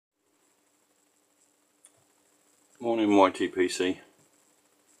Morning YTPC,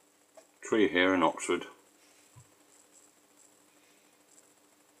 tree here in Oxford.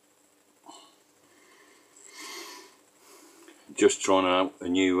 Just trying out a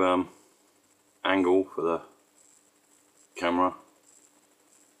new angle for the camera.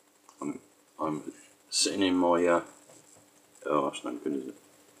 I'm sitting in my, oh that's no good is it?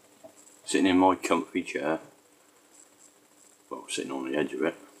 Sitting in my comfy chair, well sitting on the edge of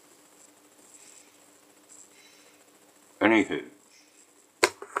it. Anywho,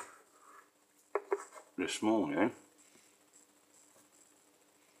 this morning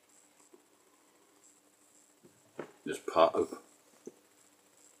as part of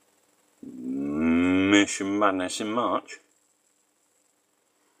Mission Madness in March,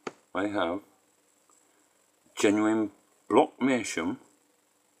 I have genuine block meerschaum.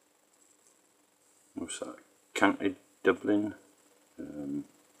 What's that? Canted Dublin,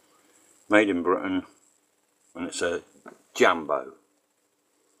 made in Britain, and it's a JAMBO.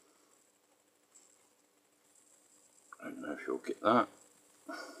 I don't know if you'll get that.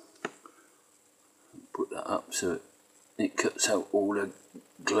 Put that up so it cuts out all the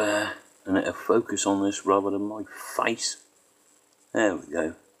glare and it'll focus on this rather than my face. There we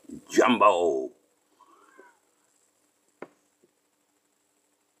go. JAMBO!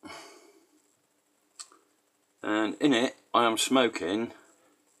 And in it I am smoking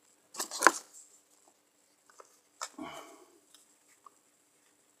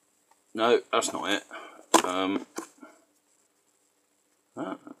no, that's not it.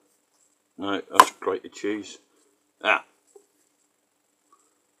 No, that's grated cheese.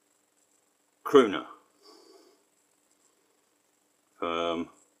 Crooner.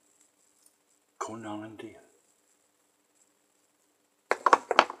 Cornell and Deal.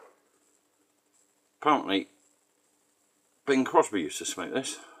 Apparently, Bing Crosby used to smoke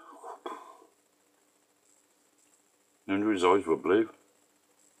this. And his eyes were blue.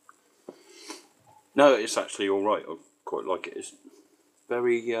 No, it's actually alright. I quite like it. It's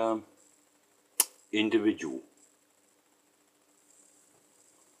very individual.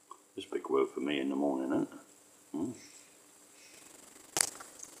 It's a big word for me in the morning, isn't it?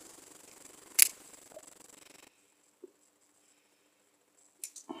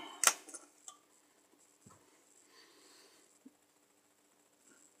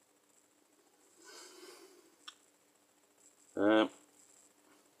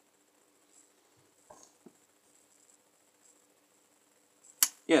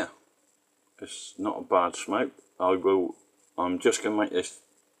 Yeah, it's not a bad smoke. I'm just going to make this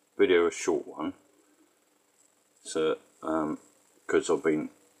video a short one. So, because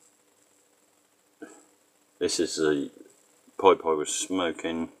this is the pipe I was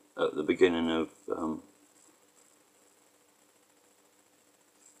smoking at the beginning of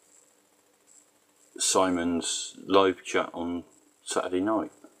Simon's live chat on Saturday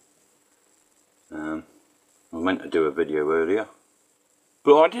night. I meant to do a video earlier,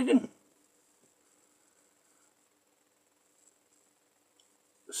 but I didn't.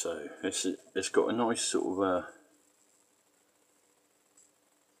 So it's got a nice sort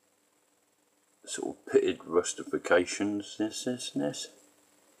of pitted rustifications. This.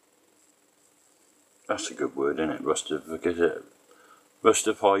 That's a good word, isn't it?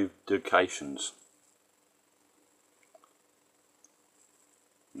 Rustifications.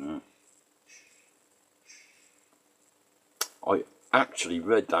 I actually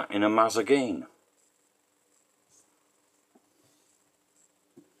read that in a magazine.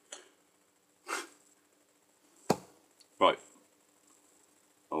 Right.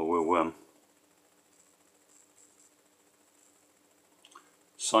 I will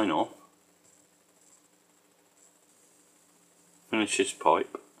sign off. Finish this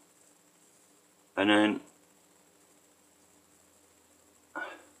pipe. And then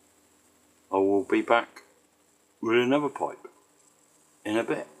I will be back with another pipe in a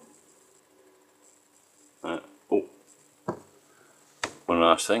bit. Oh, one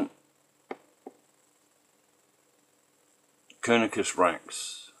last thing. Koenikus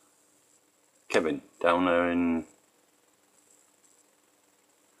Racks, Kevin, down there in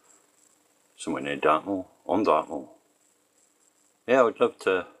somewhere near Dartmoor, on Dartmoor. Yeah, I'd love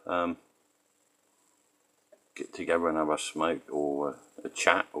to get together and have a smoke or a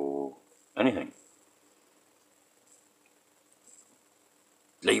chat or anything.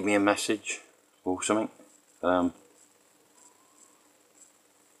 Leave me a message or something, and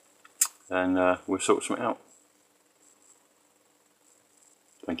we'll sort something out.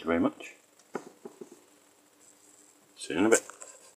 Thank you very much. See you in a bit.